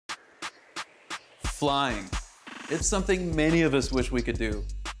Flying. It's something many of us wish we could do.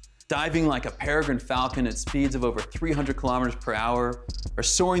 Diving like a peregrine falcon at speeds of over 300 kilometers per hour, or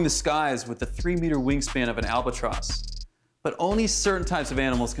soaring the skies with the 3-meter wingspan of an albatross. But only certain types of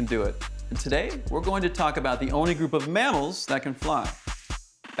animals can do it. And today, we're going to talk about the only group of mammals that can fly.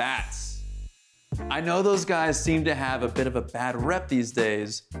 Bats. I know those guys seem to have a bit of a bad rep these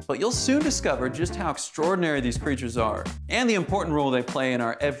days, but you'll soon discover just how extraordinary these creatures are, and the important role they play in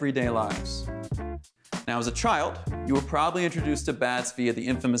our everyday lives. Now, as a child, you were probably introduced to bats via the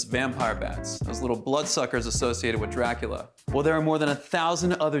infamous vampire bats, those little bloodsuckers associated with Dracula. Well, there are more than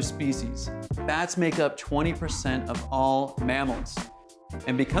 1,000 other species. Bats make up 20% of all mammals.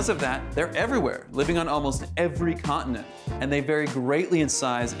 And because of that, they're everywhere, living on almost every continent, and they vary greatly in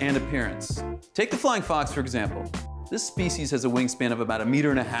size and appearance. Take the flying fox, for example. This species has a wingspan of about 1.5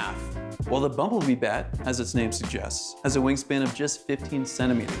 meters, while the bumblebee bat, as its name suggests, has a wingspan of just 15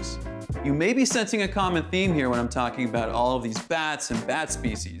 centimeters. You may be sensing a common theme here when I'm talking about all of these bats and bat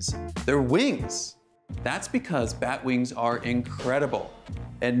species. Their wings. That's because bat wings are incredible,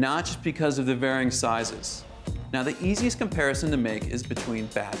 and not just because of the varying sizes. Now, the easiest comparison to make is between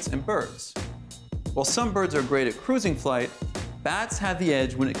bats and birds. While some birds are great at cruising flight, bats have the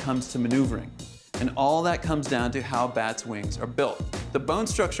edge when it comes to maneuvering. And all that comes down to how bats' wings are built. The bone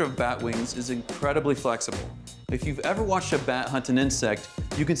structure of bat wings is incredibly flexible. If you've ever watched a bat hunt an insect,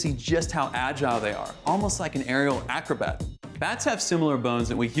 you can see just how agile they are, almost like an aerial acrobat. Bats have similar bones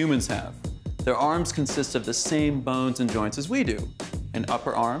that we humans have. Their arms consist of the same bones and joints as we do. An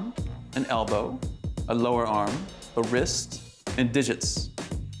upper arm, an elbow, a lower arm, a wrist, and digits.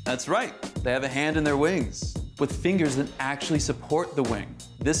 That's right, they have a hand in their wings, with fingers that actually support the wing.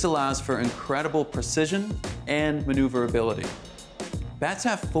 This allows for incredible precision and maneuverability. Bats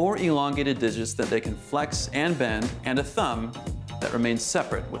have 4 elongated digits that they can flex and bend, and a thumb that remains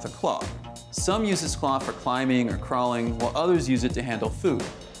separate with a claw. Some use this claw for climbing or crawling, while others use it to handle food.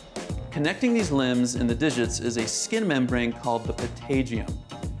 Connecting these limbs in the digits is a skin membrane called the patagium.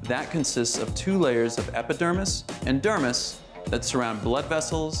 That consists of 2 layers of epidermis and dermis that surround blood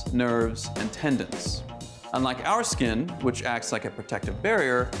vessels, nerves, and tendons. Unlike our skin, which acts like a protective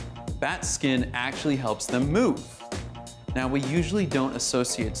barrier, bat skin actually helps them move. Now, we usually don't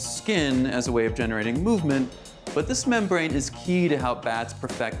associate skin as a way of generating movement, but this membrane is key to how bats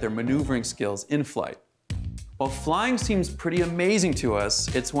perfect their maneuvering skills in flight. While flying seems pretty amazing to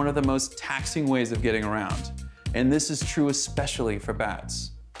us, it's one of the most taxing ways of getting around. And this is true especially for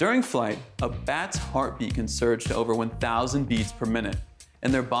bats. During flight, a bat's heartbeat can surge to over 1,000 beats per minute,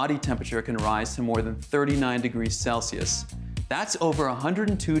 and their body temperature can rise to more than 39 degrees Celsius. That's over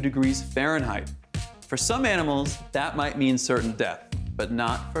 102 degrees Fahrenheit. For some animals, that might mean certain death, but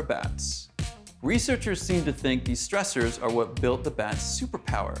not for bats. Researchers seem to think these stressors are what built the bat's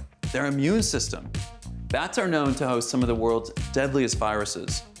superpower, their immune system. Bats are known to host some of the world's deadliest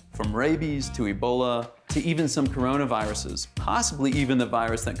viruses, from rabies to Ebola to even some coronaviruses, possibly even the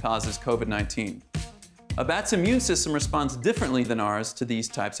virus that causes COVID-19. A bat's immune system responds differently than ours to these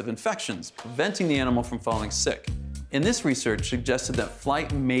types of infections, preventing the animal from falling sick. And this research suggested that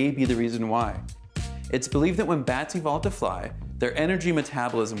flight may be the reason why. It's believed that when bats evolved to fly, their energy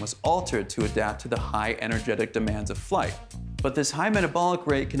metabolism was altered to adapt to the high energetic demands of flight. But this high metabolic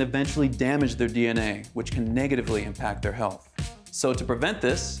rate can eventually damage their DNA, which can negatively impact their health. So to prevent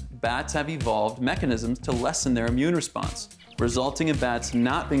this, bats have evolved mechanisms to lessen their immune response, resulting in bats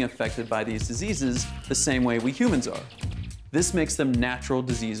not being affected by these diseases the same way we humans are. This makes them natural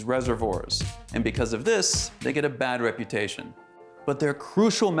disease reservoirs, and because of this, they get a bad reputation. But they're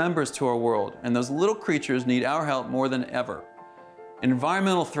crucial members to our world, and those little creatures need our help more than ever.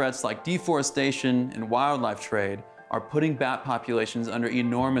 Environmental threats like deforestation and wildlife trade are putting bat populations under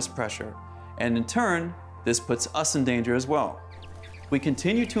enormous pressure, and in turn, this puts us in danger as well. We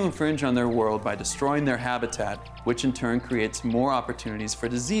continue to infringe on their world by destroying their habitat, which in turn creates more opportunities for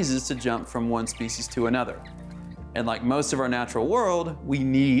diseases to jump from one species to another. And like most of our natural world, we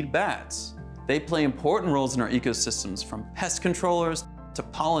need bats. They play important roles in our ecosystems, from pest controllers to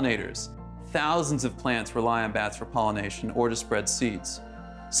pollinators. Thousands of plants rely on bats for pollination or to spread seeds.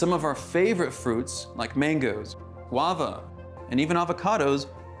 Some of our favorite fruits, like mangoes, guava, and even avocados,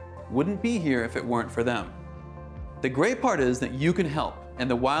 wouldn't be here if it weren't for them. The great part is that you can help, and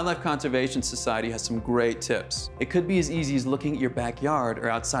the Wildlife Conservation Society has some great tips. It could be as easy as looking at your backyard or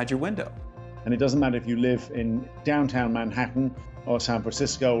outside your window. And it doesn't matter if you live in downtown Manhattan or San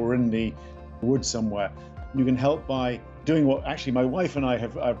Francisco or in the woods somewhere. You can help by doing what actually my wife and I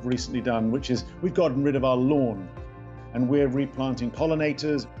have recently done, which is we've gotten rid of our lawn and we're replanting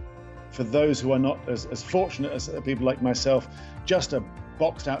pollinators. For those who are not as fortunate as people like myself, just a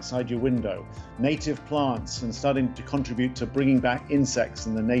boxed outside your window, native plants, and starting to contribute to bringing back insects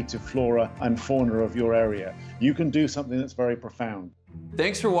and the native flora and fauna of your area, you can do something that's very profound.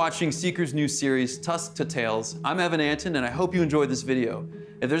 Thanks for watching Seeker's new series, Tusk to Tails. I'm Evan Anton, and I hope you enjoyed this video.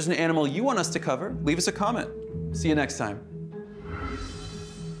 If there's an animal you want us to cover, leave us a comment. See you next time.